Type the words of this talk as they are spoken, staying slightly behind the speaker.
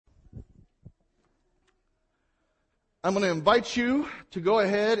I'm going to invite you to go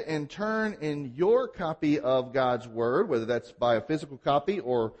ahead and turn in your copy of God's Word, whether that's by a physical copy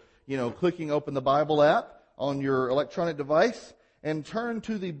or, clicking open the Bible app on your electronic device, and turn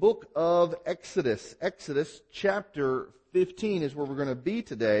to the book of Exodus. Exodus chapter 15 is where we're going to be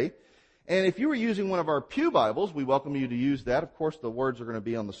today. And if you were using one of our pew Bibles, we welcome you to use that. Of course, the words are going to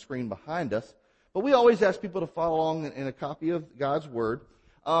be on the screen behind us. But we always ask people to follow along in a copy of God's Word.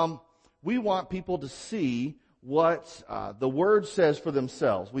 We want people to see what the Word says for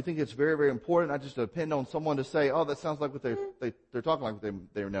themselves. We think it's very, very important not just to depend on someone to say, oh, that sounds like what they're talking like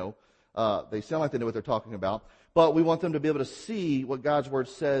they know. They sound like they know what they're talking about. But we want them to be able to see what God's Word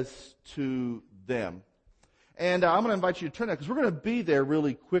says to them. And I'm going to invite you to turn there because we're going to be there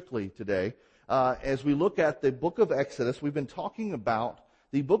really quickly today. As we look at the book of Exodus, we've been talking about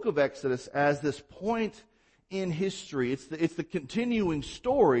the book of Exodus as this point in history. It's the continuing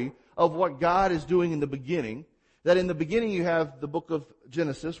story of what God is doing in the beginning. That in the beginning you have the book of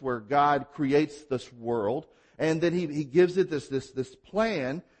Genesis where God creates this world, and then He gives it this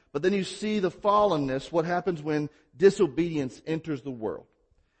plan. But then you see the fallenness, what happens when disobedience enters the world.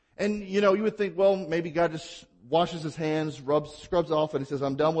 And you would think, well, maybe God just washes His hands, scrubs off, and He says,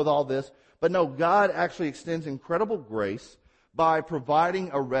 I'm done with all this. But no, God actually extends incredible grace by providing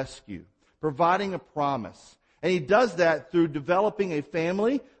a rescue, providing a promise. And He does that through developing a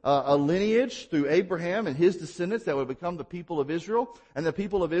family, a lineage through Abraham and his descendants that would become the people of Israel. And the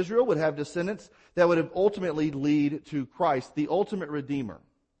people of Israel would have descendants that would ultimately lead to Christ, the ultimate Redeemer.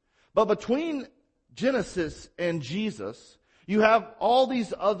 But between Genesis and Jesus, you have all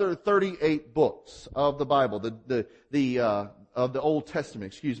these other 38 books of the Bible, of the Old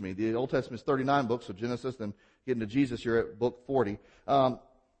Testament, The Old Testament is 39 books, so Genesis, then getting to Jesus, you're at book 40.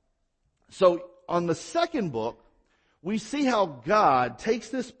 So on the second book, we see how God takes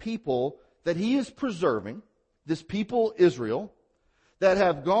this people that He is preserving, this people Israel, that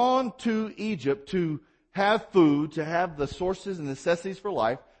have gone to Egypt to have food, to have the sources and necessities for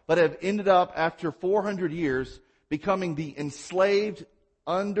life, but have ended up after 400 years becoming the enslaved,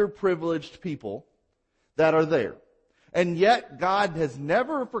 underprivileged people that are there. And yet God has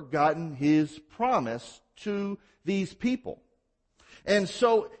never forgotten His promise to these people. And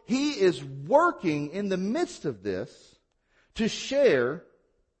so He is working in the midst of this to share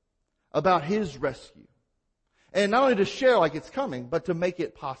about His rescue. And not only to share like it's coming, but to make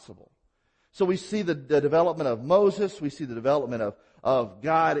it possible. So we see the development of Moses, we see the development of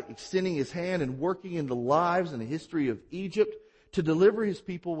God extending His hand and working in the lives and the history of Egypt to deliver His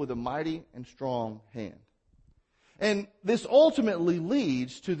people with a mighty and strong hand. And this ultimately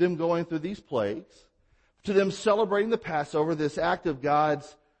leads to them going through these plagues, to them celebrating the Passover, this act of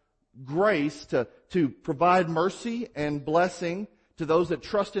God's grace to provide mercy and blessing to those that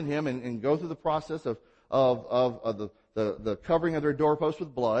trust in Him and go through the process of the covering of their doorposts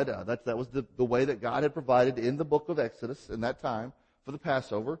with blood. That was the way that God had provided in the book of Exodus in that time for the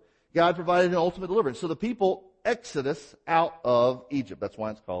Passover. God provided an ultimate deliverance. So the people exodus out of Egypt. That's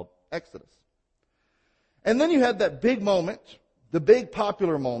why it's called Exodus. And then you had that big moment, the big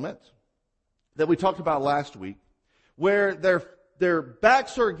popular moment that we talked about last week, where their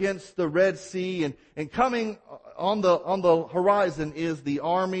backs are against the Red Sea and coming on the horizon is the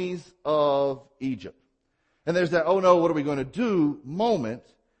armies of Egypt. And there's that, oh no, what are we going to do moment.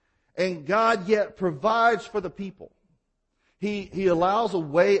 And God yet provides for the people. He allows a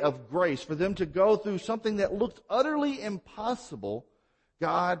way of grace for them to go through something that looked utterly impossible.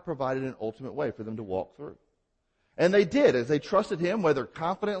 God provided an ultimate way for them to walk through. And they did, as they trusted Him, whether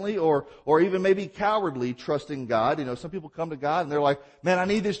confidently or even maybe cowardly trusting God. Some people come to God and they're like, man, I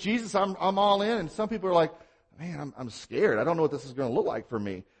need this Jesus, I'm all in. And some people are like, man, I'm scared. I don't know what this is going to look like for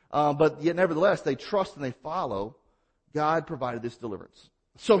me. But yet nevertheless, they trust and they follow. God provided this deliverance.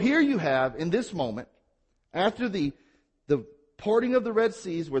 So here you have, in this moment, after the parting of the Red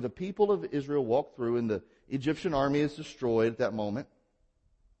Seas where the people of Israel walked through and the Egyptian army is destroyed at that moment.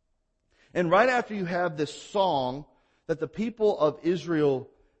 And right after you have this song that the people of Israel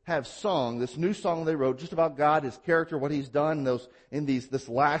have sung, this new song they wrote just about God, His character, what He's done in this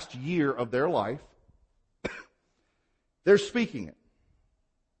last year of their life, they're speaking it.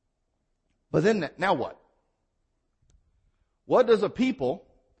 But then, now what? What does a people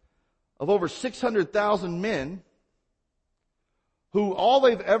of over 600,000 men who all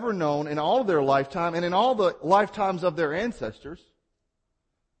they've ever known in all of their lifetime and in all the lifetimes of their ancestors,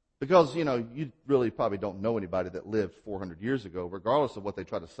 because, you really probably don't know anybody that lived 400 years ago, regardless of what they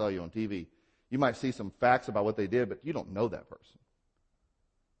try to sell you on TV. You might see some facts about what they did, but you don't know that person.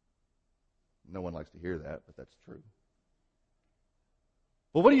 No one likes to hear that, but that's true.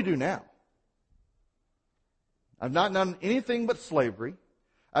 Well, what do you do now? I've not known anything but slavery.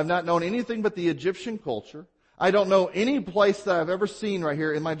 I've not known anything but the Egyptian culture. I don't know any place that I've ever seen right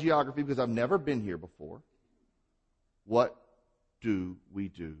here in my geography because I've never been here before. What do we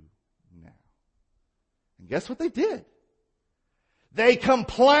do now? And guess what they did? They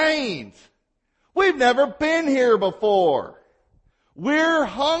complained. We've never been here before. We're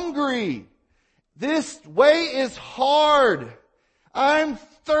hungry. This way is hard. I'm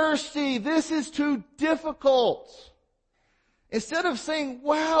thirsty. This is too difficult. Instead of saying,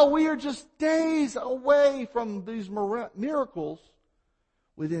 wow, we are just days away from these miracles,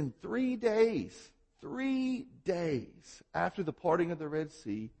 within 3 days after the parting of the Red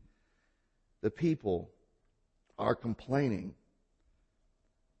Sea, the people are complaining.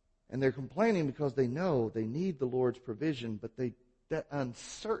 And they're complaining because they know they need the Lord's provision, but that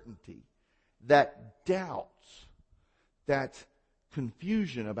uncertainty, that doubt, that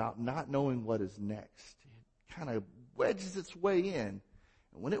confusion about not knowing what is next, it kind of wedges its way in.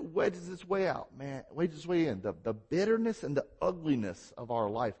 And when it wedges its way out, the bitterness and the ugliness of our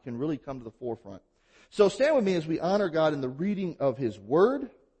life can really come to the forefront. So stand with me as we honor God in the reading of His Word,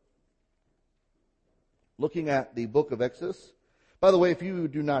 looking at the book of Exodus. By the way, if you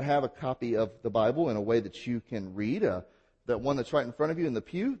do not have a copy of the Bible in a way that you can read, that one that's right in front of you in the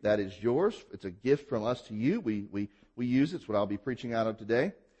pew, that is yours. It's a gift from us to you. We use it. It's what I'll be preaching out of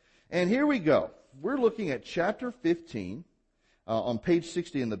today. And here we go. We're looking at chapter 15 on page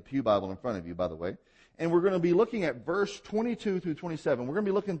 60 in the pew Bible in front of you, by the way. And we're going to be looking at verse 22 through 27. We're going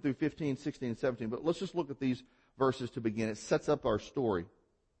to be looking through 15, 16, and 17. But let's just look at these verses to begin. It sets up our story.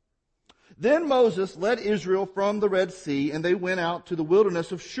 Then Moses led Israel from the Red Sea, and they went out to the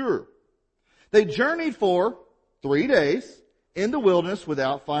wilderness of Shur. They journeyed for 3 days in the wilderness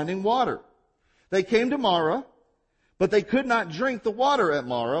without finding water. They came to Marah, but they could not drink the water at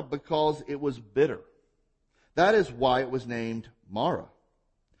Marah because it was bitter. That is why it was named Marah.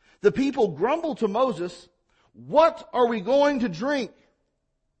 The people grumbled to Moses, "What are we going to drink?"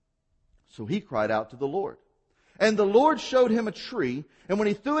 So he cried out to the Lord. And the Lord showed him a tree, and when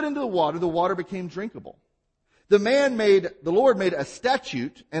he threw it into the water became drinkable. The Lord made a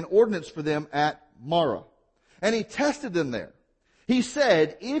statute and ordinance for them at Marah, and he tested them there. He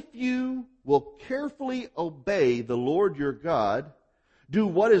said, "If you will carefully obey the Lord your God, do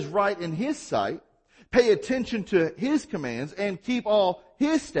what is right in His sight, pay attention to His commands, and keep all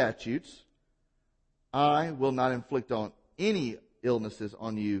His statutes, I will not inflict on any illnesses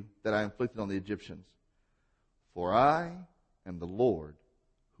on you that I inflicted on the Egyptians. For I am the Lord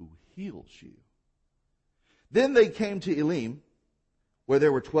who heals you." Then they came to Elim, where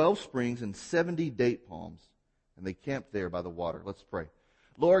there were 12 springs and 70 date palms, and they camped there by the water. Let's pray.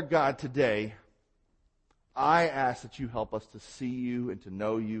 Lord God, today, I ask that you help us to see you and to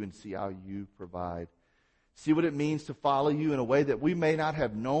know you and see how you provide. See what it means to follow you in a way that we may not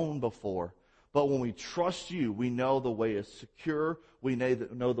have known before. But when we trust you, we know the way is secure. We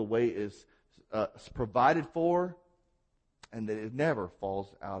know the way is provided for, and that it never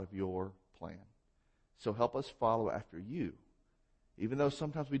falls out of your plan. So help us follow after you. Even though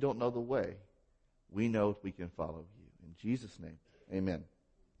sometimes we don't know the way, we know we can follow you. In Jesus' name, amen.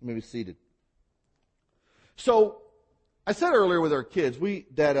 You may be seated. So, I said earlier with our kids,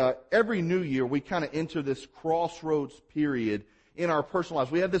 that every new year we kind of enter this crossroads period in our personal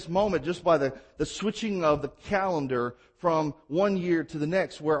lives. We have this moment just by the switching of the calendar from one year to the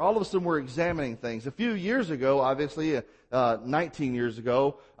next, where all of a sudden we're examining things. A few years ago, obviously, 19 years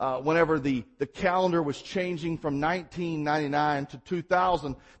ago, whenever the calendar was changing from 1999 to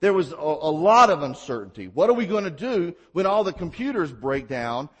 2000, there was a lot of uncertainty. What are we going to do when all the computers break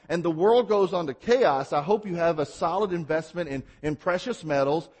down and the world goes on to chaos? I hope you have a solid investment in precious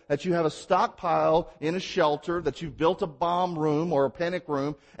metals, that you have a stockpile in a shelter, that you've built a bomb room or a panic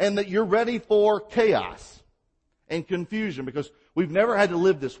room, and that you're ready for chaos and confusion, because we've never had to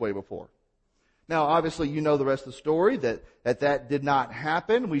live this way before. Now, obviously, you know the rest of the story, that did not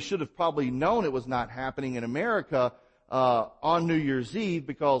happen. We should have probably known it was not happening in America on New Year's Eve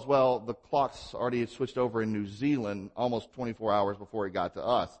because, well, the clocks already had switched over in New Zealand almost 24 hours before it got to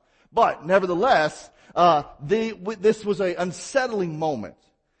us. But nevertheless, this was an unsettling moment.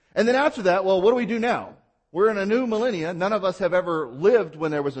 And then after that, well, what do we do now? We're in a new millennia. None of us have ever lived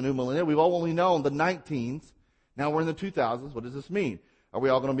when there was a new millennia. We've all only known the 19s. Now we're in the 2000s. What does this mean? Are we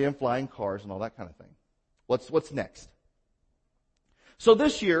all going to be in flying cars and all that kind of thing? What's next? So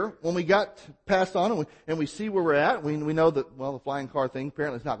this year, when we got passed on and we see where we're at, we know that, well, the flying car thing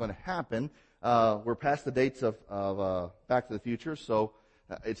apparently is not going to happen. We're past the dates of Back to the Future, so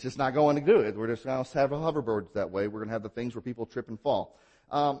it's just not going to do it. We're just going to have hoverboards that way. We're going to have the things where people trip and fall.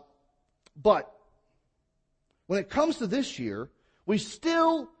 But when it comes to this year, we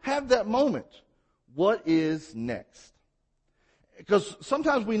still have that moment. What is next? Because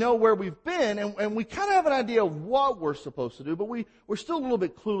sometimes we know where we've been and we kind of have an idea of what we're supposed to do, but we're still a little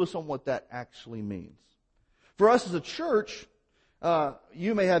bit clueless on what that actually means. For us as a church,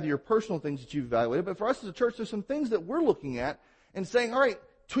 you may have your personal things that you've evaluated, but for us as a church, there's some things that we're looking at and saying, all right,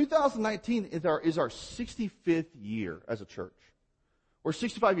 2019 is our 65th year as a church. Or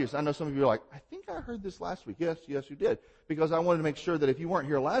 65 years. I know some of you are like, I think I heard this last week. Yes, you did. Because I wanted to make sure that if you weren't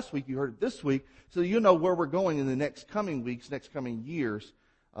here last week, you heard it this week, so you know where we're going in the next coming weeks, next coming years,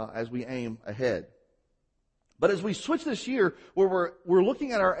 as we aim ahead. But as we switch this year, where we're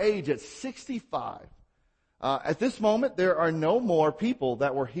looking at our age at 65, at this moment, there are no more people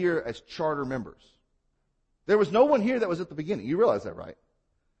that were here as charter members. There was no one here that was at the beginning. You realize that, right?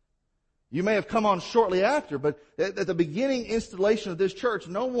 You may have come on shortly after, but at the beginning installation of this church,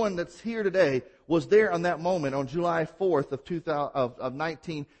 no one that's here today was there on that moment on July 4th of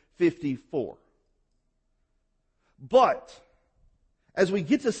 1954. But as we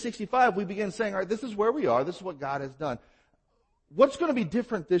get to 65, we begin saying, all right, this is where we are. This is what God has done. What's going to be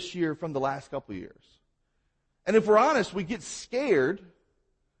different this year from the last couple of years? And if we're honest, we get scared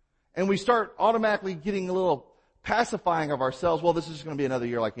and we start automatically getting a little pacifying of ourselves. Well, this is going to be another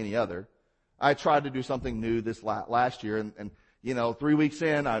year like any other. I tried to do something new this last year and 3 weeks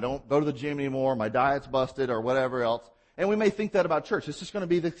in, I don't go to the gym anymore, my diet's busted or whatever else. And we may think that about church. It's just going to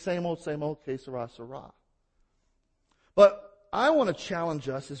be the same old, que sera, sera. But I want to challenge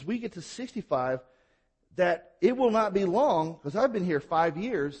us as we get to 65 that it will not be long, because I've been here 5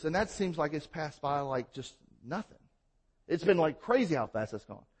 years and that seems like it's passed by like just nothing. It's been like crazy how fast it's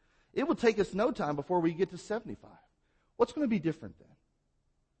gone. It will take us no time before we get to 75. What's going to be different then?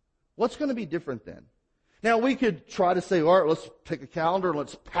 What's going to be different then? Now, we could try to say, all right, let's take a calendar and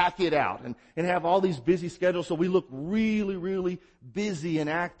let's pack it out and have all these busy schedules so we look really, really busy and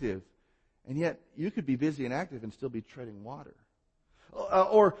active. And yet, you could be busy and active and still be treading water.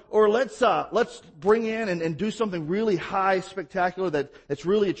 Or let's bring in and do something really high, spectacular that's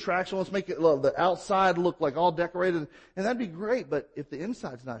really attractional. Let's make it the outside look like all decorated, and that'd be great. But if the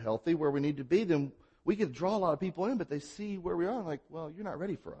inside's not healthy, where we need to be, then we could draw a lot of people in, but they see where we are and like, well, you're not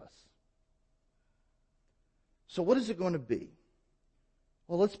ready for us. So what is it going to be?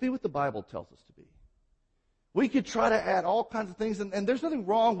 Well, let's be what the Bible tells us to be. We could try to add all kinds of things, and there's nothing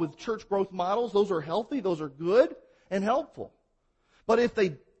wrong with church growth models. Those are healthy, those are good and helpful. But if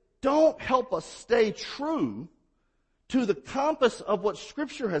they don't help us stay true to the compass of what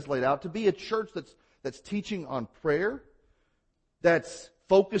Scripture has laid out, to be a church that's teaching on prayer, that's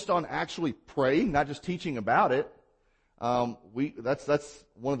focused on actually praying, not just teaching about it. That's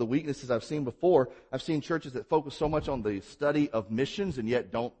one of the weaknesses I've seen before. I've seen churches that focus so much on the study of missions and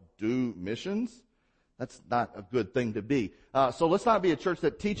yet don't do missions. That's not a good thing to be. So let's not be a church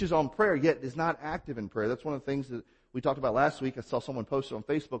that teaches on prayer yet is not active in prayer. That's one of the things that we talked about last week. I saw someone posted on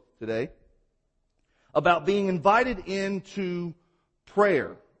Facebook today about being invited into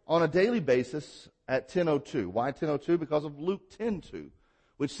prayer on a daily basis at 10:02. Why 10:02? Because of Luke 10:2,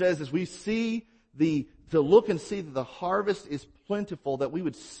 which says as we see to look and see that the harvest is plentiful, that we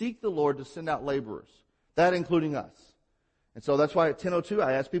would seek the Lord to send out laborers, that including us. And so that's why at 10:02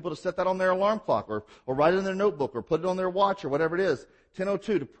 I ask people to set that on their alarm clock or write it in their notebook or put it on their watch or whatever it is.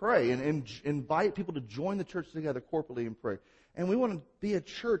 10:02 to pray and invite people to join the church together corporately and pray. And we want to be a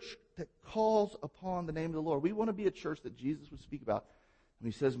church that calls upon the name of the Lord. We want to be a church that Jesus would speak about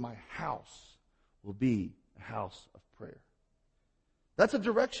when he says, my house will be a house of prayer. That's a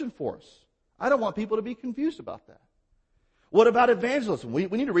direction for us. I don't want people to be confused about that. What about evangelism? We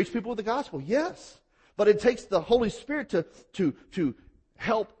need to reach people with the gospel. Yes. But it takes the Holy Spirit to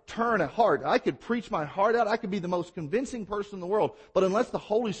help turn a heart. I could preach my heart out. I could be the most convincing person in the world. But unless the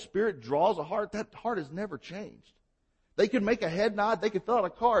Holy Spirit draws a heart, that heart has never changed. They could make a head nod. They could fill out a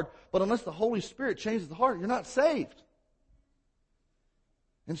card. But unless the Holy Spirit changes the heart, you're not saved.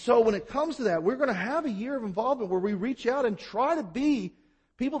 And so when it comes to that, we're going to have a year of involvement where we reach out and try to be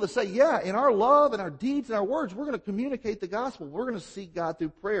people that say, yeah, in our love and our deeds and our words, we're going to communicate the gospel. We're going to seek God through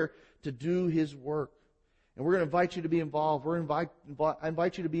prayer to do his work. And we're going to invite you to be involved. We're going to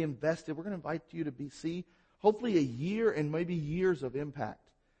invite you to be invested. We're going to invite you to see hopefully a year and maybe years of impact.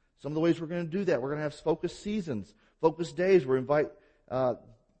 Some of the ways we're going to do that, we're going to have focused seasons, focused days. We're going to invite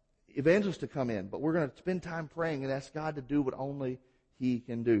evangelists to come in. But we're going to spend time praying and ask God to do what only he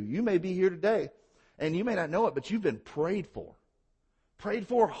can do. You may be here today, and you may not know it, but you've been prayed for. Prayed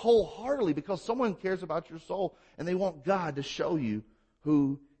for wholeheartedly because someone cares about your soul and they want God to show you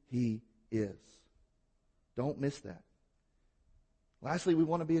who he is. Don't miss that. Lastly, we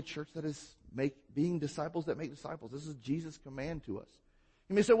want to be a church that is being disciples that make disciples. This is Jesus' command to us.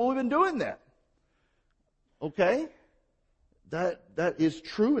 You may say, well, we've been doing that. Okay. That is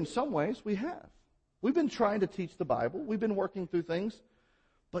true in some ways. We have. We've been trying to teach the Bible. We've been working through things.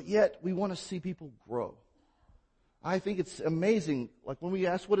 But yet, we want to see people grow. I think it's amazing. Like when we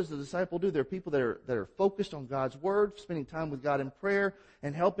ask, what does a disciple do? There are people that are focused on God's Word, spending time with God in prayer,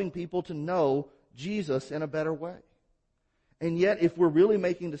 and helping people to know Jesus in a better way. And yet, if we're really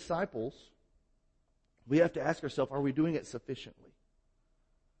making disciples, we have to ask ourselves, are we doing it sufficiently?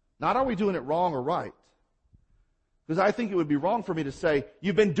 Not are we doing it wrong or right? Because I think it would be wrong for me to say,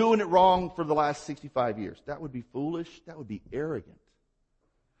 you've been doing it wrong for the last 65 years. That would be foolish. That would be arrogant.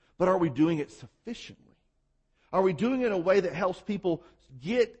 But are we doing it sufficiently? Are we doing it in a way that helps people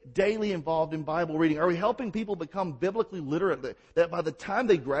get daily involved in Bible reading? Are we helping people become biblically literate, that by the time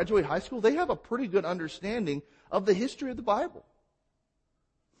they graduate high school, they have a pretty good understanding of the history of the Bible?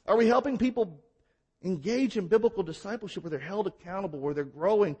 Are we helping people engage in biblical discipleship where they're held accountable, where they're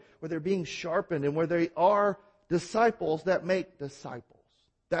growing, where they're being sharpened, and where they are disciples that make disciples?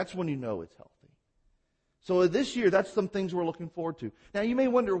 That's when you know it's healthy. So this year, that's some things we're looking forward to. Now, you may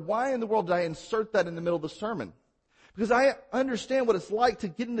wonder, why in the world did I insert that in the middle of the sermon? Because I understand what it's like to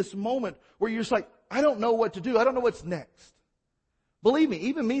get in this moment where you're just like, I don't know what to do. I don't know what's next. Believe me,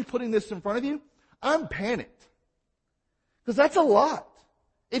 even me putting this in front of you, I'm panicked. Because that's a lot.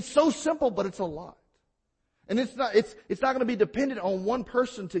 It's so simple, but it's a lot. And it's not going to be dependent on one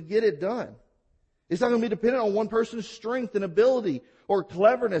person to get it done. It's not going to be dependent on one person's strength and ability or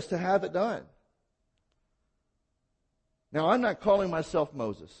cleverness to have it done. Now, I'm not calling myself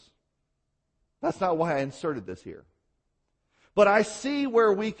Moses. That's not why I inserted this here. But I see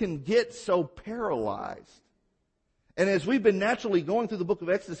where we can get so paralyzed. And as we've been naturally going through the book of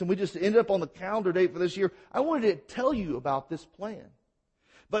Exodus and we just ended up on the calendar date for this year, I wanted to tell you about this plan.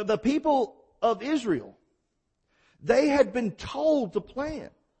 But the people of Israel, they had been told the plan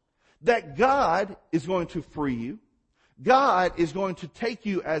that God is going to free you. God is going to take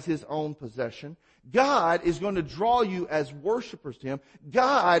you as His own possession. God is going to draw you as worshipers to Him.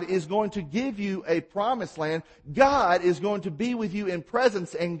 God is going to give you a promised land. God is going to be with you in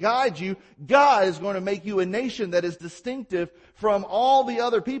presence and guide you. God is going to make you a nation that is distinctive from all the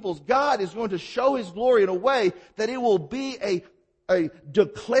other peoples. God is going to show His glory in a way that it will be a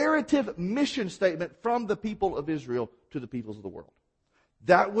declarative mission statement from the people of Israel to the peoples of the world.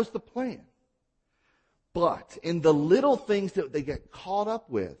 That was the plan. But in the little things that they get caught up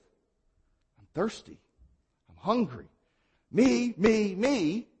with, I'm thirsty, I'm hungry,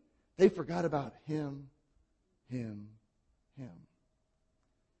 me, they forgot about Him.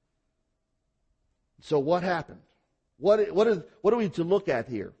 So what happened? What are we to look at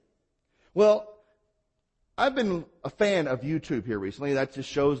here? Well, I've been a fan of YouTube here recently. That just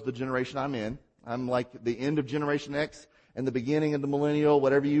shows the generation I'm in. I'm like the end of Generation X and the beginning of the millennial,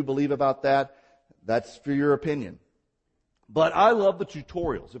 whatever you believe about that. That's for your opinion. But I love the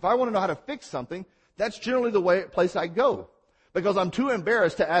tutorials. If I want to know how to fix something, that's generally the place I go. Because I'm too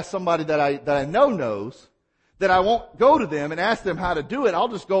embarrassed to ask somebody that I know knows, that I won't go to them and ask them how to do it. I'll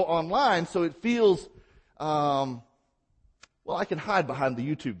just go online so it feels, I can hide behind the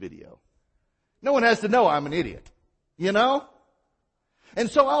YouTube video. No one has to know I'm an idiot. You know? And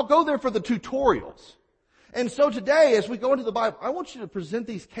so I'll go there for the tutorials. And so today, as we go into the Bible, I want you to present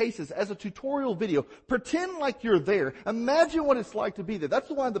these cases as a tutorial video. Pretend like you're there. Imagine what it's like to be there. That's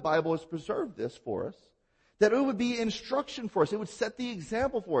why the Bible has preserved this for us. That it would be instruction for us. It would set the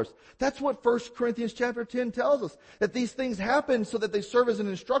example for us. That's what 1 Corinthians chapter 10 tells us. That these things happen so that they serve as an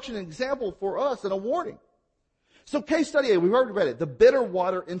instruction, an example for us, and a warning. So case study A, we've already read it. The bitter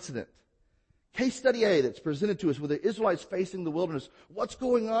water incident. Case study A that's presented to us with the Israelites facing the wilderness. What's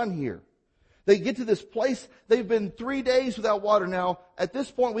going on here? They get to this place. They've been 3 days without water. Now, at this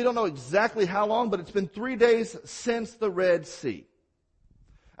point, we don't know exactly how long, but it's been 3 days since the Red Sea.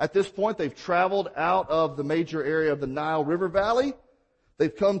 At this point, they've traveled out of the major area of the Nile River Valley.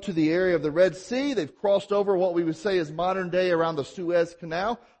 They've come to the area of the Red Sea. They've crossed over what we would say is modern day around the Suez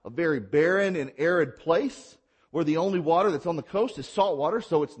Canal, a very barren and arid place where the only water that's on the coast is salt water,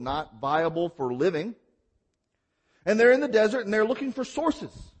 so it's not viable for living. And they're in the desert and they're looking for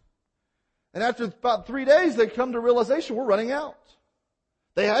sources. And after about 3 days, they come to realization, we're running out.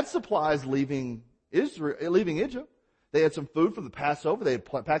 They had supplies leaving Egypt. They had some food from the Passover. They had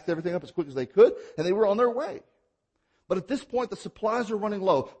packed everything up as quick as they could, and they were on their way. But at this point, the supplies are running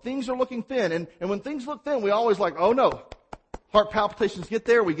low. Things are looking thin. And when things look thin, we always like, oh no. Heart palpitations get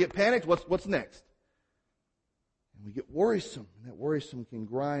there. We get panicked. What's next? And we get worrisome. And that worrisome can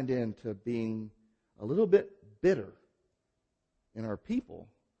grind into being a little bit bitter. in our people.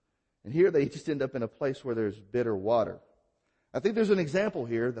 And here they just end up in a place where there's bitter water. I think there's an example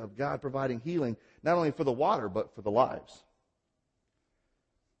here of God providing healing, not only for the water, but for the lives.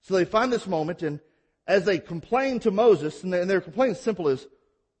 So they find this moment, and as they complain to Moses, and their complaint is simple as,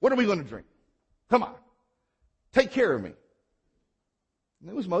 what are we going to drink? Come on. Take care of me. And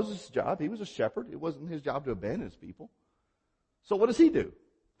it was Moses' job. He was a shepherd. It wasn't his job to abandon his people. So what does he do?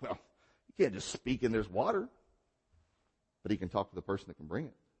 Well, he can't just speak and there's water. But he can talk to the person that can bring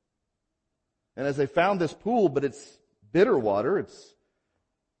it. And as they found this pool, but it's bitter water, it's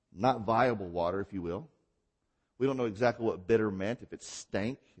not viable water, if you will. We don't know exactly what bitter meant, if it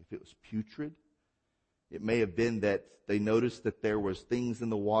stank, if it was putrid. It may have been that they noticed that there was things in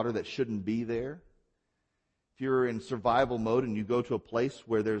the water that shouldn't be there. If you're in survival mode and you go to a place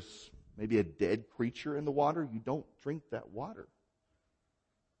where there's maybe a dead creature in the water, you don't drink that water.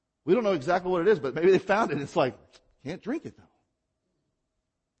 We don't know exactly what it is, but maybe they found it and it's like, can't drink it though.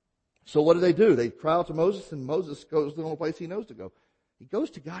 So what do? They cry out to Moses, and Moses goes to the only place he knows to go. He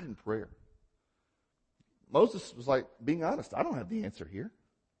goes to God in prayer. Moses was like, being honest, I don't have the answer here.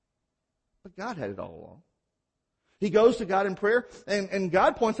 But God had it all along. He goes to God in prayer, and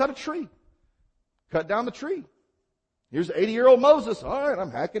God points out a tree. Cut down the tree. Here's 80-year-old Moses. All right,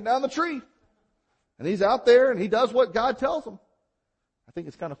 I'm hacking down the tree. And he's out there, and he does what God tells him. I think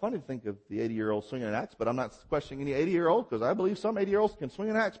it's kind of funny to think of the 80-year-old swinging an axe, but I'm not questioning any 80-year-old because I believe some 80-year-olds can swing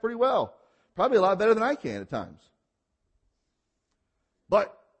an axe pretty well. Probably a lot better than I can at times.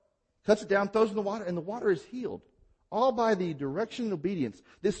 But cuts it down, throws it in the water, and the water is healed. All by the direction and obedience.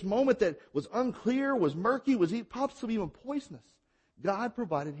 This moment that was unclear, was murky, was possibly even poisonous. God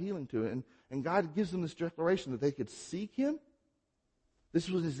provided healing to it, and God gives them this declaration that they could seek Him. This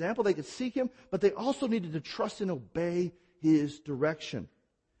was an example. They could seek Him, but they also needed to trust and obey His direction.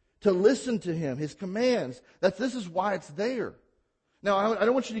 To listen to Him, His commands. This is why it's there. Now, I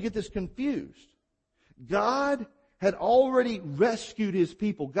don't want you to get this confused. God had already rescued His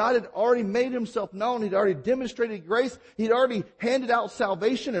people. God had already made Himself known. He'd already demonstrated grace. He'd already handed out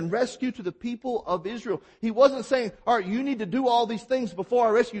salvation and rescue to the people of Israel. He wasn't saying, all right, you need to do all these things before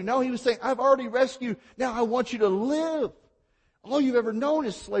I rescue you. No, He was saying, I've already rescued. Now I want you to live. All you've ever known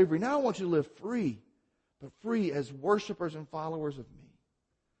is slavery. Now I want you to live free, but free as worshipers and followers of me.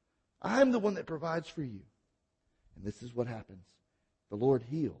 I'm the one that provides for you. And this is what happens. The Lord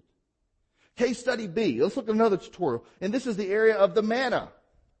healed. Case study B. Let's look at another tutorial. And this is the area of the manna.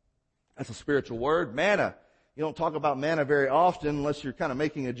 That's a spiritual word, manna. You don't talk about manna very often unless you're kind of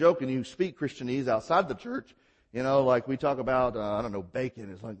making a joke and you speak Christianese outside the church. You know, like we talk about, bacon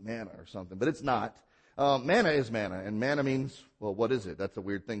is like manna or something, but it's not. Manna is manna, and manna means, well, what is it? That's a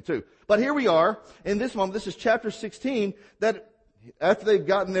weird thing too. But here we are in this moment. This is chapter 16. That after they've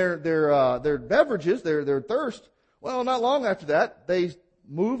gotten their beverages, their thirst. Well, not long after that, they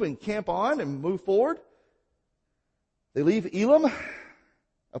move and camp on and move forward. They leave Elim,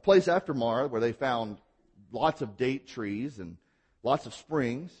 a place after Marah where they found lots of date trees and lots of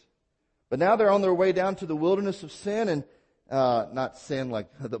springs. But now they're on their way down to the wilderness of Sin, and not Sin like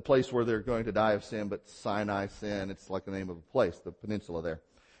the place where they're going to die of sin, but Sinai Sin. It's like the name of a place, the peninsula there.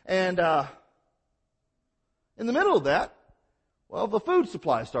 And in the middle of that, well, the food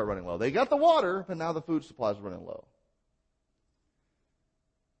supplies start running low. They got the water, but now the food supplies are running low.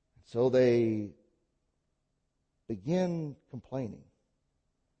 So they begin complaining.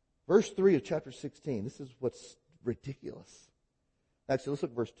 Verse 3 of chapter 16. This is what's ridiculous. Actually, let's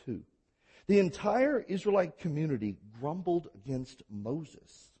look at verse 2. The entire Israelite community grumbled against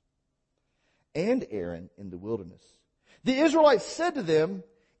Moses and Aaron in the wilderness. The Israelites said to them,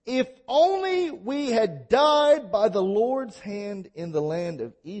 if only we had died by the Lord's hand in the land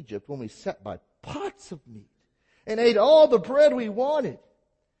of Egypt when we sat by pots of meat and ate all the bread we wanted.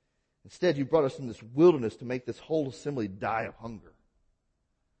 Instead, you brought us in this wilderness to make this whole assembly die of hunger.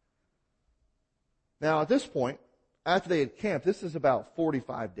 Now, at this point, after they had camped, this is about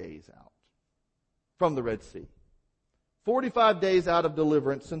 45 days out from the Red Sea. 45 days out of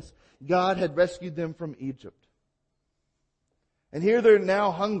deliverance since God had rescued them from Egypt. And here they're now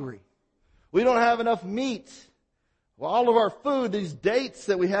hungry. We don't have enough meat. Well, all of our food, these dates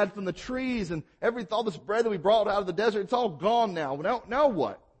that we had from the trees and all this bread that we brought out of the desert, it's all gone now. Now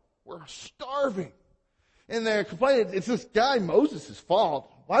what? We're starving. And they're complaining, it's this guy Moses'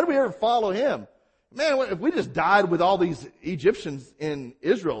 fault. Why do we ever follow him? Man, if we just died with all these Egyptians in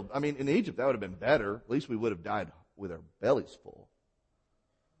in Egypt, that would have been better. At least we would have died with our bellies full.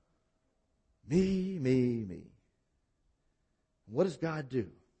 Me. What does God do?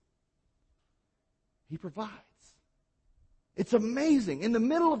 He provides. It's amazing. In the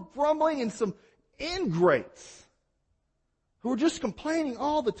middle of grumbling and some ingrates. who are just complaining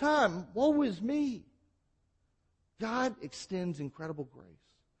all the time, woe is me. God extends incredible grace.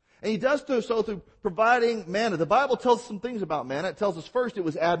 And He does so through providing manna. The Bible tells us some things about manna. It tells us first it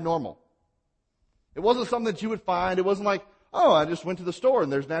was abnormal. It wasn't something that you would find. It wasn't like, oh, I just went to the store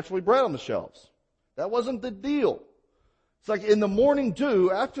and there's naturally bread on the shelves. That wasn't the deal. It's like in the morning dew,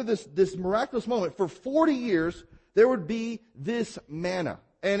 after this miraculous moment, for 40 years, there would be this manna.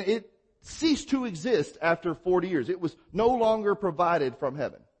 And it ceased to exist after 40 years. It was no longer provided from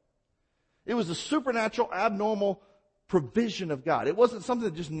heaven. It was a supernatural, abnormal provision of God. It wasn't something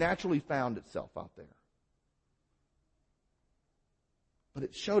that just naturally found itself out there. But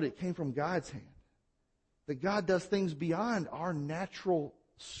it showed it came from God's hand. That God does things beyond our natural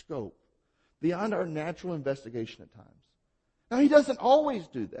scope, beyond our natural investigation at times. Now, He doesn't always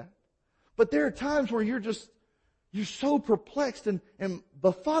do that. But there are times where you're so perplexed and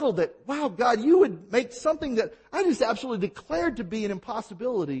befuddled that, wow, God, you would make something that I just absolutely declared to be an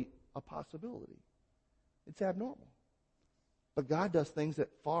impossibility, a possibility. It's abnormal. But God does things that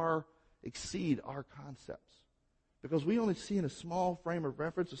far exceed our concepts. Because we only see in a small frame of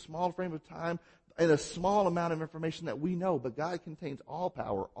reference, a small frame of time, and a small amount of information that we know. But God contains all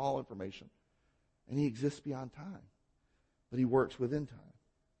power, all information. And He exists beyond time. But He works within time.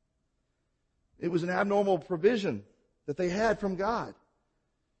 It was an abnormal provision that they had from God.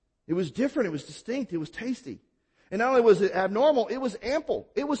 It was different. It was distinct. It was tasty. And not only was it abnormal, it was ample.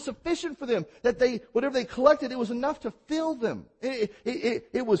 It was sufficient for them that whatever they collected, it was enough to fill them.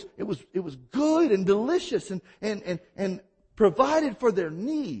 It was good and delicious and provided for their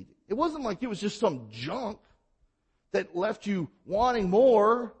need. It wasn't like it was just some junk that left you wanting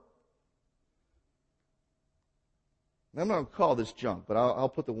more. I'm not going to call this junk, but I'll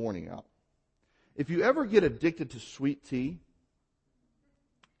put the warning out. If you ever get addicted to sweet tea,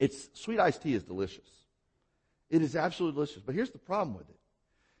 sweet iced tea is delicious. It is absolutely delicious. But here's the problem with it.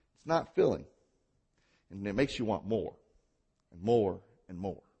 It's not filling. And it makes you want more and more and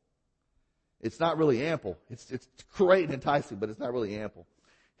more. It's not really ample. It's great and enticing, but it's not really ample.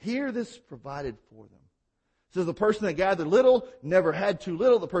 Here, this provided for them. So the person that gathered little never had too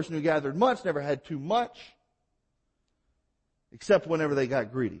little. The person who gathered much never had too much. Except whenever they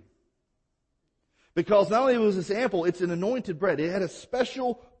got greedy. Because not only was this ample, it's an anointed bread. It had a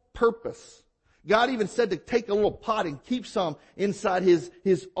special purpose. God even said to take a little pot and keep some inside his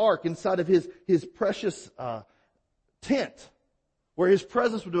ark, inside of his precious tent, where His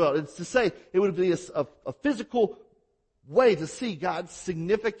presence would dwell. It's to say it would be a physical way to see God's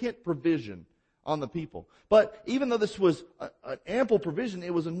significant provision on the people. But even though this was an ample provision,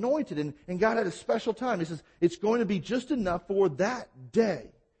 it was anointed, and God had a special time. He says, it's going to be just enough for that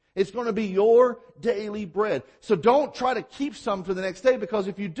day. It's going to be your daily bread. So don't try to keep some for the next day, because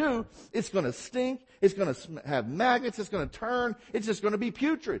if you do, it's going to stink. It's going to have maggots. It's going to turn. It's just going to be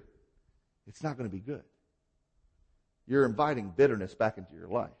putrid. It's not going to be good. You're inviting bitterness back into your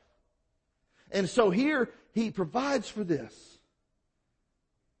life. And so here, He provides for this.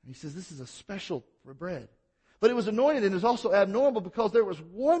 He says this is a special bread. But it was anointed, and it was also abnormal because there was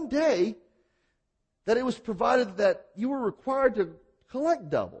one day that it was provided that you were required to collect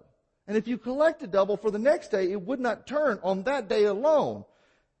double. And if you collected double for the next day, it would not turn on that day alone.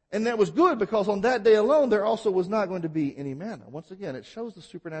 And that was good, because on that day alone, there also was not going to be any manna. Once again, it shows the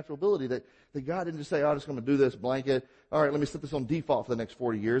supernatural ability that God didn't just say, I'm just going to do this blanket. All right, let me set this on default for the next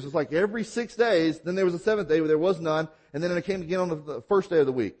 40 years. It's like every 6 days, then there was a 7th day where there was none, and then it came again on the first day of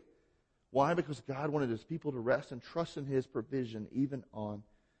the week. Why? Because God wanted His people to rest and trust in His provision even on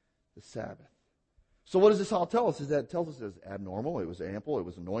the Sabbath. So what does this all tell us? Is that it tells us it was abnormal, it was ample, it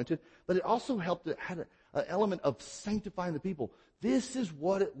was anointed, but it also had an element of sanctifying the people. This is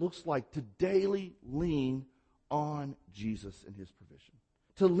what it looks like to daily lean on Jesus and His provision.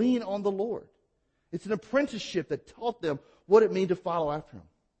 To lean on the Lord. It's an apprenticeship that taught them what it means to follow after Him.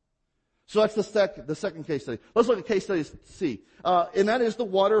 So that's the second case study. Let's look at case study C. And that is the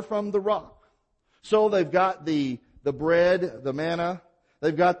water from the rock. So they've got the bread, the manna.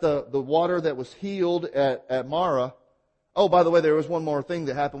 They've got the water that was healed at Marah. Oh, by the way, there was one more thing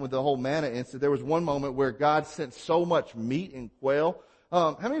that happened with the whole manna incident. There was one moment where God sent so much meat and quail.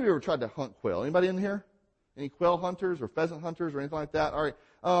 How many of you ever tried to hunt quail? Anybody in here? Any quail hunters or pheasant hunters or anything like that? All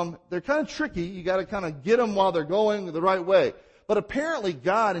right. They're kind of tricky. You got to kind of get them while they're going the right way. But apparently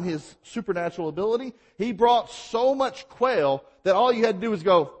God, in His supernatural ability, He brought so much quail that all you had to do was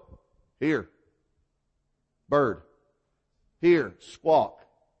go, here, bird. Here, squawk.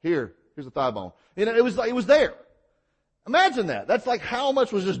 Here's a thigh bone. You know, it was there. Imagine that. That's like how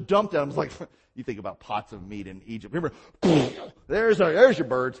much was just dumped out. It's like, you think about pots of meat in Egypt. Remember, there's your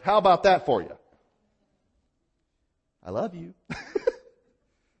birds. How about that for you? I love you.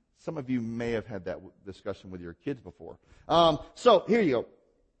 Some of you may have had that discussion with your kids before. So here you go.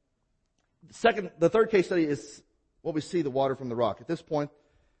 The third case study is what we see, the water from the rock. At this point,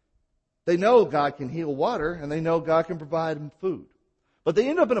 they know God can heal water, and they know God can provide them food. But they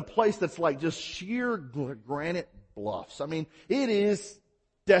end up in a place that's like just sheer granite bluffs. I mean, it is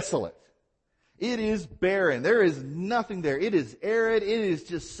desolate. It is barren. There is nothing there. It is arid. It is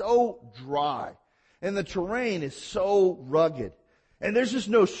just so dry. And the terrain is so rugged. And there's just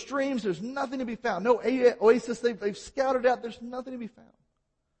no streams. There's nothing to be found. No oasis. They've scouted out. There's nothing to be found.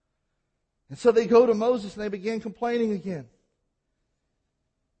 And so they go to Moses and they begin complaining again.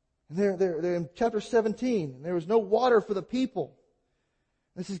 And they're in chapter 17. And there was no water for the people.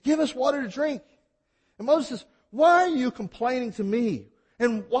 And he says, give us water to drink. And Moses says, why are you complaining to me?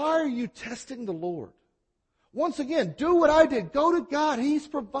 And why are you testing the Lord? Once again, do what I did. Go to God. He's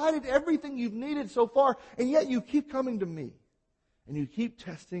provided everything you've needed so far. And yet you keep coming to me. And you keep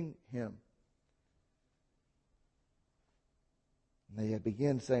testing Him. And they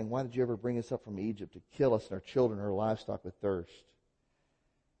begin saying, why did you ever bring us up from Egypt to kill us and our children and our livestock with thirst?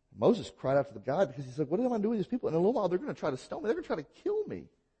 Moses cried out to the God because he said, what am I doing with these people? In a little while they're going to try to stone me. They're going to try to kill me.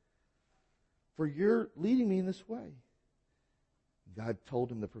 For you're leading me in this way. God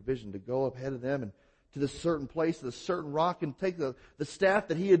told him the provision to go up ahead of them and to this certain place, to this certain rock, and take the staff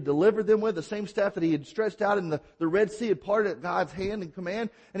that he had delivered them with, the same staff that he had stretched out in the Red Sea, had parted at God's hand and command.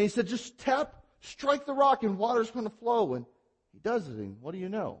 And he said, just strike the rock and water's going to flow. And he does it, and what do you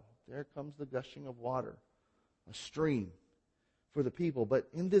know? There comes the gushing of water, a stream for the people. But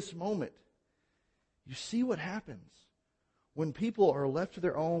in this moment, you see what happens when people are left to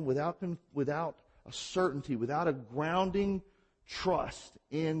their own without a certainty, without a grounding trust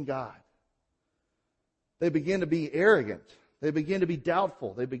in God. They begin to be arrogant. They begin to be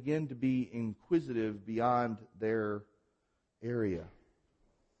doubtful. They begin to be inquisitive beyond their area.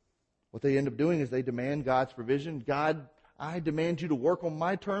 What they end up doing is they demand God's provision. God, I demand you to work on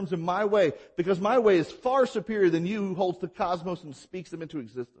my terms and my way, because my way is far superior than you who holds the cosmos and speaks them into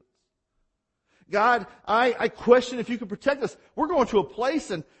existence. God, I question if you can protect us. We're going to a place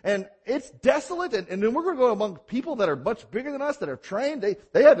and it's desolate, and then we're going to go among people that are much bigger than us, that are trained. They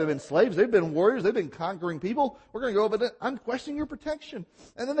haven't been slaves. They've been warriors. They've been conquering people. We're going to go over there. I'm questioning your protection.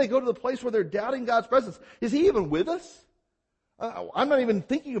 And then they go to the place where they're doubting God's presence. Is He even with us? I'm not even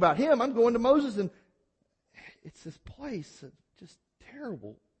thinking about Him. I'm going to Moses, and it's this place of just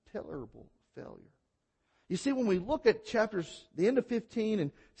terrible, terrible failure. You see, when we look at chapters, the end of 15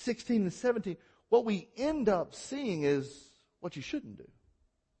 and 16 and 17, what we end up seeing is what you shouldn't do.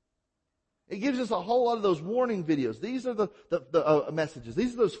 It gives us a whole lot of those warning videos. These are the messages.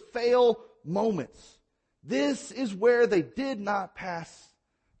 These are those fail moments. This is where they did not pass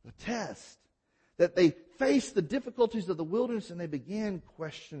the test. That they faced the difficulties of the wilderness and they began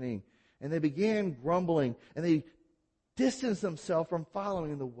questioning and they began grumbling and they distanced themselves from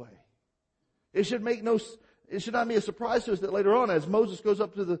following the way. It should not be a surprise to us that later on, as Moses goes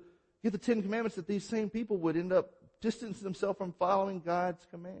up to get the Ten Commandments, that these same people would end up distancing themselves from following God's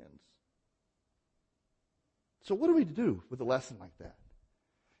commands. So what are we to do with a lesson like that?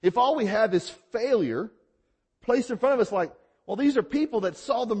 If all we have is failure placed in front of us, like, well, these are people that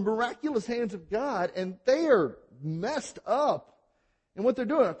saw the miraculous hands of God and they are messed up in what they're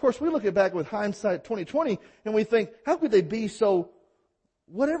doing. Of course, we look at back with hindsight 2020 and we think, how could they be so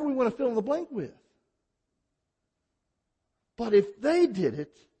whatever we want to fill in the blank with? But if they did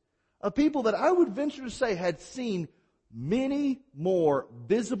it, a people that I would venture to say had seen many more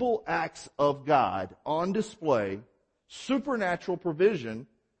visible acts of God on display, supernatural provision,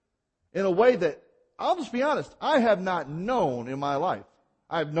 in a way that, I'll just be honest, I have not known in my life.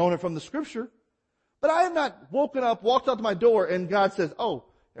 I've known it from the Scripture, but I have not woken up, walked out to my door, and God says, oh,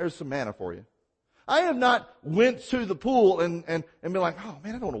 there's some manna for you. I have not went to the pool and been like, oh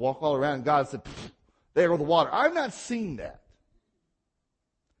man, I don't want to walk all around, and God said, there with the water. I've not seen that.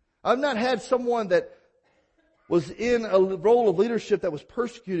 I've not had someone that was in a role of leadership that was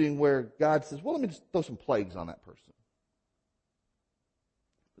persecuting where God says, well, let me just throw some plagues on that person.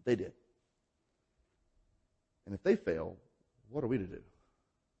 But they did. And if they fail, what are we to do?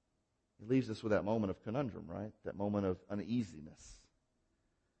 It leaves us with that moment of conundrum, right? That moment of uneasiness.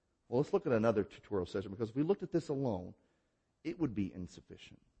 Well, let's look at another tutorial session, because if we looked at this alone, it would be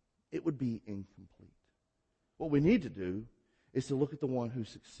insufficient. It would be incomplete. What we need to do is to look at the one who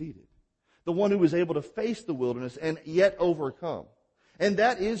succeeded. The one who was able to face the wilderness and yet overcome. And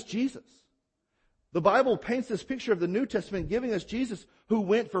that is Jesus. The Bible paints this picture of the New Testament giving us Jesus who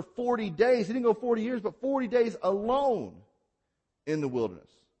went for 40 days. He didn't go 40 years, but 40 days alone in the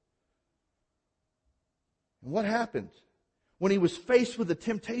wilderness. And what happened? When he was faced with the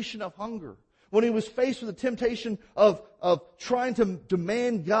temptation of hunger, when he was faced with the temptation of trying to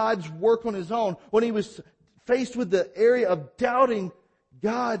demand God's work on his own, when he was faced with the area of doubting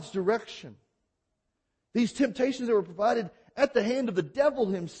God's direction, these temptations that were provided at the hand of the devil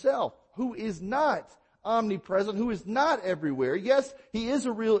himself, who is not omnipresent, who is not everywhere. Yes, he is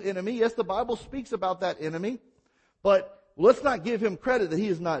a real enemy. Yes, the Bible speaks about that enemy. But let's not give him credit that he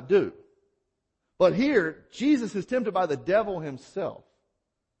is not due. But here, Jesus is tempted by the devil himself.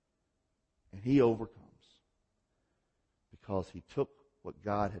 And he overcomes. Because he took what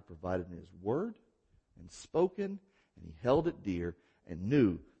God had provided in his word and spoken, and he held it dear and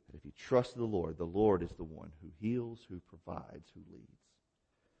knew that if he trusted the Lord is the one who heals, who provides, who leads.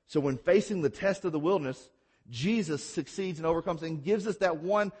 So when facing the test of the wilderness, Jesus succeeds and overcomes and gives us that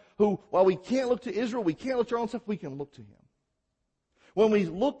one who, while we can't look to Israel, we can't look to our own stuff, we can look to him. When we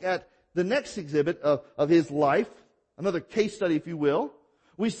look at the next exhibit of his life, another case study, if you will,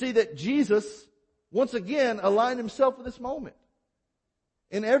 we see that Jesus, once again, aligned himself with this moment.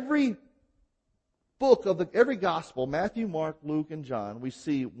 In every book of every gospel, Matthew, Mark, Luke, and John, we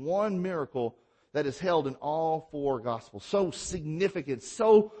see one miracle that is held in all four gospels. So significant,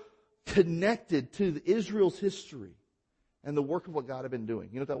 so connected to Israel's history and the work of what God had been doing.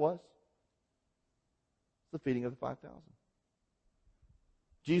 You know what that was? The feeding of the 5,000.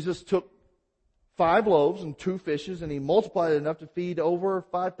 Jesus took 5 loaves and 2 fishes, and he multiplied it enough to feed over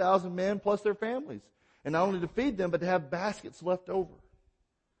 5,000 men plus their families. And not only to feed them, but to have baskets left over.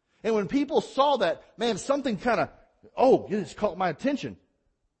 And when people saw that, man, something this caught my attention.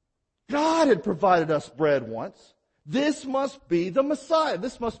 God had provided us bread once. This must be the Messiah.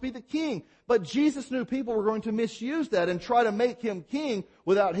 This must be the King. But Jesus knew people were going to misuse that and try to make him king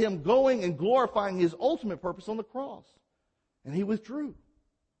without him going and glorifying his ultimate purpose on the cross. And he withdrew.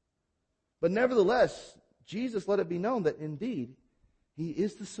 But nevertheless, Jesus let it be known that indeed, he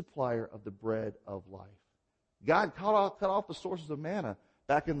is the supplier of the bread of life. God cut off the sources of manna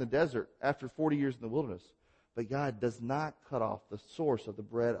back in the desert after 40 years in the wilderness. But God does not cut off the source of the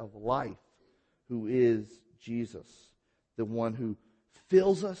bread of life, who is Jesus, the one who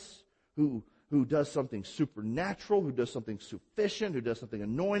fills us, who does something supernatural, who does something sufficient, who does something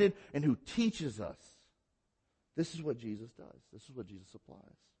anointed, and who teaches us. This is what Jesus does. This is what Jesus supplies.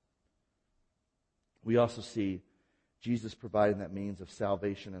 We also see Jesus providing that means of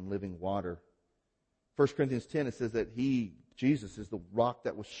salvation and living water. 1 Corinthians 10, it says that Jesus, is the rock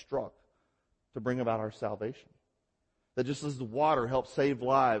that was struck to bring about our salvation. That just as the water helped save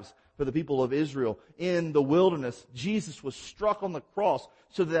lives for the people of Israel in the wilderness, Jesus was struck on the cross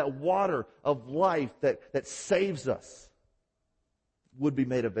so that water of life that saves us would be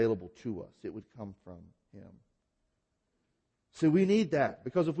made available to us. It would come from him. So we need that,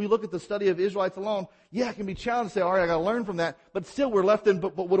 because if we look at the study of Israelites alone, it can be challenging to say, all right, I got to learn from that, but still we're left in,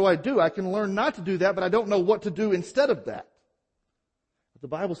 but what do? I can learn not to do that, but I don't know what to do instead of that. But the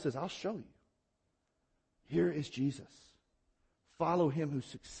Bible says, I'll show you. Here is Jesus. Follow him who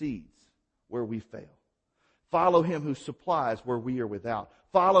succeeds where we fail. Follow him who supplies where we are without.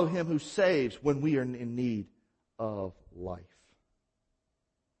 Follow him who saves when we are in need of life.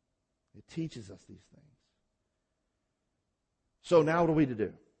 It teaches us these things. So now what are we to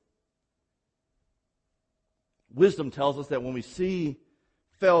do? Wisdom tells us that when we see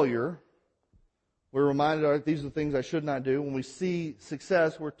failure, we're reminded, these are the things I should not do. When we see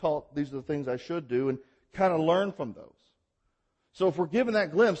success, we're taught these are the things I should do, and kind of learn from those. So if we're given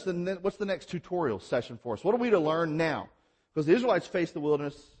that glimpse, then what's the next tutorial session for us? What are we to learn now? Because the Israelites faced the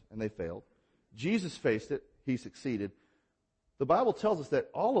wilderness and they failed. Jesus faced it. He succeeded. The Bible tells us that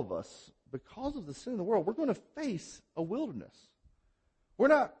all of us, because of the sin of the world, we're going to face a wilderness. We're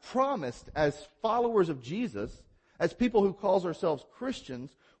not promised as followers of Jesus, as people who call ourselves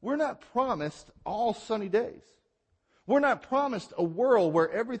Christians, we're not promised all sunny days. We're not promised a world where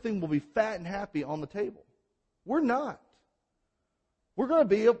everything will be fat and happy on the table. We're not. We're going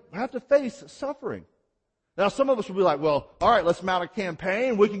to have to face suffering. Now, some of us will be like, well, all right, let's mount a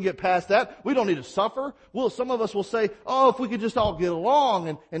campaign. We can get past that. We don't need to suffer. Well, some of us will say, if we could just all get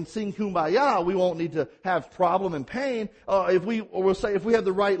along and sing Kumbaya, we won't need to have problem and pain. We'll say if we have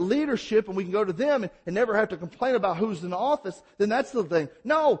the right leadership and we can go to them and never have to complain about who's in office, then that's the thing.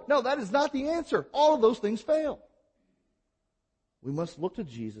 No, that is not the answer. All of those things fail. We must look to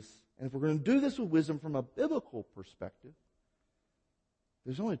Jesus. And if we're going to do this with wisdom from a biblical perspective,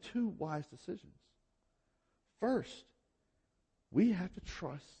 there's only 2 wise decisions. First, we have to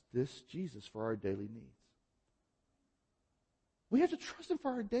trust this Jesus for our daily needs. We have to trust him for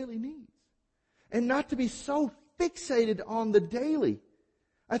our daily needs. And not to be so fixated on the daily.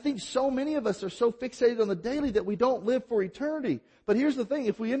 I think so many of us are so fixated on the daily that we don't live for eternity. But here's the thing,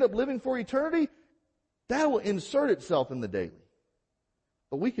 if we end up living for eternity, that will insert itself in the daily.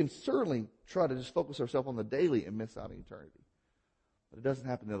 But we can certainly try to just focus ourselves on the daily and miss out on eternity. But it doesn't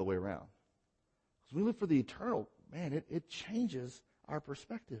happen the other way around. Because when we live for the eternal, man, it changes our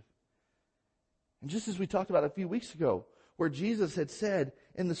perspective. And just as we talked about a few weeks ago, where Jesus had said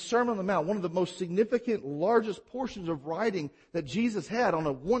in the Sermon on the Mount, one of the most significant, largest portions of writing that Jesus had on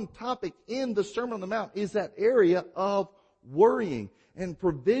one topic in the Sermon on the Mount is that area of worrying and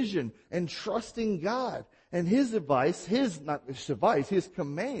provision and trusting God. And his advice, his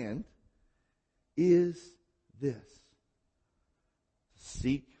command is this: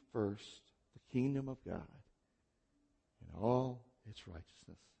 seek first the kingdom of God and all its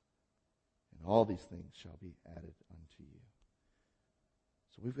righteousness, and all these things shall be added unto you.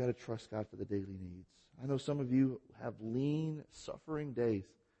 So we've got to trust God for the daily needs. I know some of you have lean, suffering days.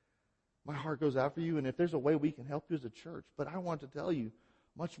 My heart goes out for you, and if there's a way we can help you as a church, but I want to tell you,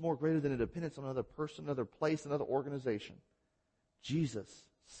 much more greater than a dependence on another person, another place, another organization. Jesus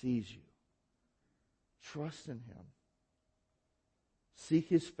sees you. Trust in Him. Seek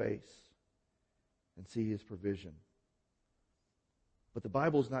His face and see His provision. But the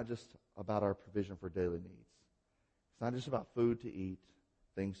Bible is not just about our provision for daily needs. It's not just about food to eat,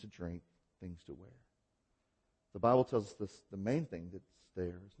 things to drink, things to wear. The Bible tells us this, the main thing that's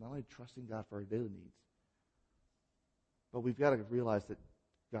there is not only trusting God for our daily needs, but we've got to realize that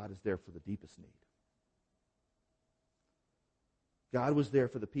God is there for the deepest need. God was there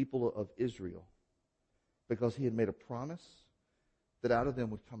for the people of Israel because He had made a promise that out of them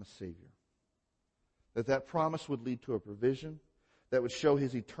would come a Savior. That promise would lead to a provision that would show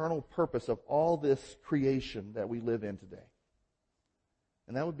His eternal purpose of all this creation that we live in today.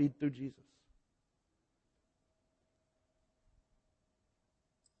 And that would be through Jesus.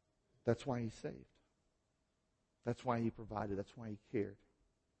 That's why He saved. That's why He provided. That's why He cared.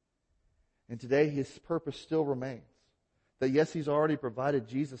 And today His purpose still remains. That yes, He's already provided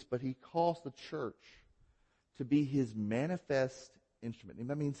Jesus, but He calls the church to be His manifest instrument. And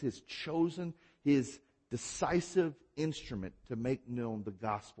that means His chosen, His decisive instrument to make known the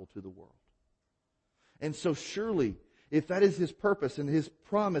gospel to the world. And so surely, if that is His purpose and His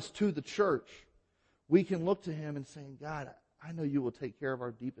promise to the church, we can look to Him and say, God, I know You will take care of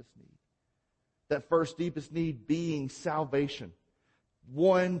our deepest need. That first deepest need being salvation.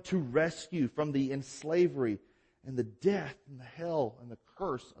 One, to rescue from the enslavery and the death and the hell and the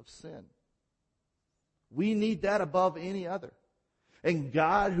curse of sin. We need that above any other. And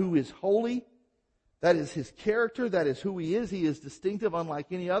God, who is holy, that is His character, that is who He is distinctive unlike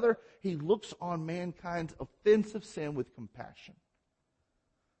any other. He looks on mankind's offensive sin with compassion.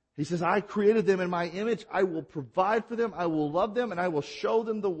 He says, I created them in My image. I will provide for them. I will love them, and I will show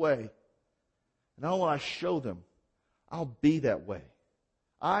them the way. And not only will I show them, I'll be that way.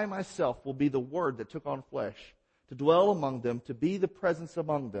 I myself will be the Word that took on flesh to dwell among them, to be the presence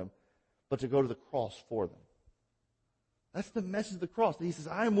among them, but to go to the cross for them. That's the message of the cross. He says,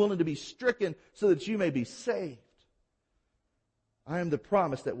 I am willing to be stricken so that you may be saved. I am the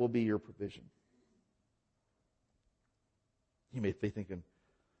promise that will be your provision. You may be thinking,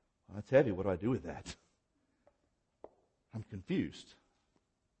 well, that's heavy. What do I do with that? I'm confused.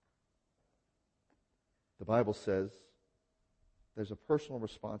 The Bible says there's a personal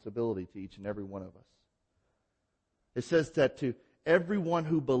responsibility to each and every one of us. It says that to everyone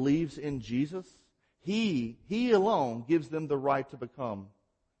who believes in Jesus, He alone gives them the right to become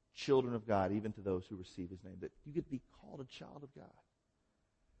children of God, even to those who receive His name. That you get to be called a child of God.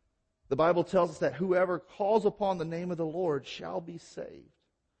 The Bible tells us that whoever calls upon the name of the Lord shall be saved.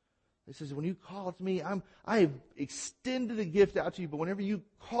 It says, when you call to Me, I have extended a gift out to you, but whenever you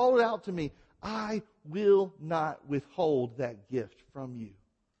call it out to Me, I will not withhold that gift from you.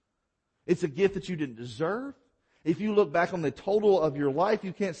 It's a gift that you didn't deserve. If you look back on the total of your life,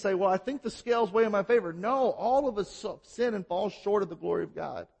 you can't say, well, I think the scales weigh in my favor. No, all of us sin and fall short of the glory of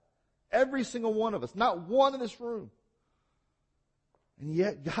God. Every single one of us. Not one in this room. And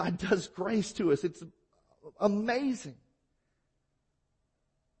yet God does grace to us. It's amazing.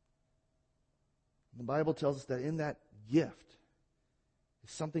 The Bible tells us that in that gift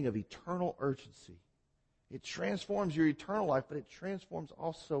is something of eternal urgency. It transforms your eternal life, but it transforms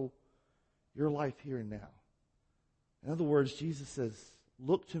also your life here and now. In other words, Jesus says,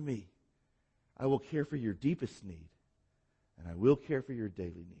 look to Me. I will care for your deepest need, and I will care for your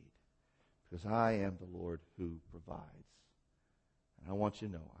daily need, because I am the Lord who provides. And I want you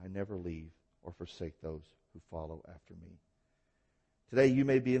to know, I never leave or forsake those who follow after Me. Today, you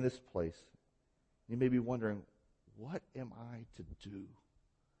may be in this place. You may be wondering, what am I to do?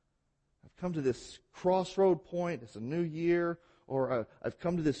 I've come to this crossroad point. It's a new year. Or I've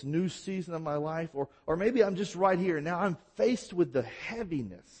come to this new season of my life. Or maybe I'm just right here. And now I'm faced with the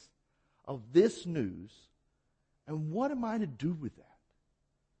heaviness of this news. And what am I to do with that?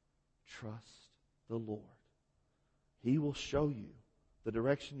 Trust the Lord. He will show you the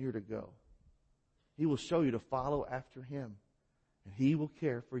direction you're to go. He will show you to follow after Him. And He will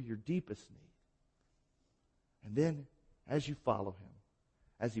care for your deepest need. And then, as you follow Him,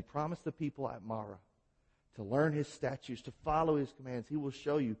 as He promised the people at Marah, to learn His statutes, to follow His commands, He will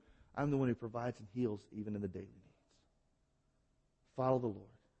show you, I'm the one who provides and heals even in the daily needs. Follow the Lord.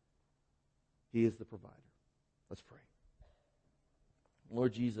 He is the provider. Let's pray.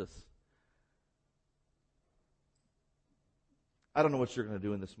 Lord Jesus, I don't know what you're going to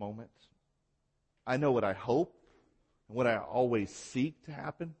do in this moment. I know what I hope and what I always seek to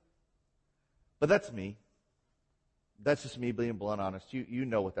happen. But that's me. That's just me being blunt honest. You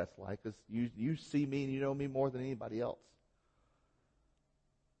know what that's like, because you see me and you know me more than anybody else.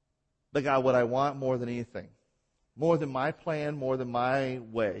 But God, what I want more than anything, more than my plan, more than my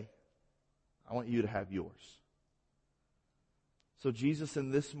way, I want you to have yours. So Jesus,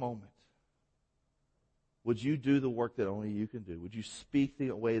 in this moment, would you do the work that only you can do? Would you speak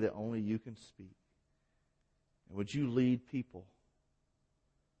the way that only you can speak? And would you lead people,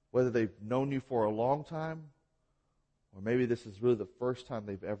 whether they've known you for a long time, or maybe this is really the first time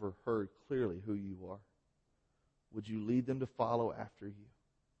they've ever heard clearly who you are? Would you lead them to follow after you?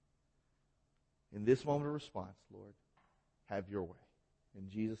 In this moment of response, Lord, have your way. In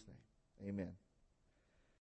Jesus' name, amen.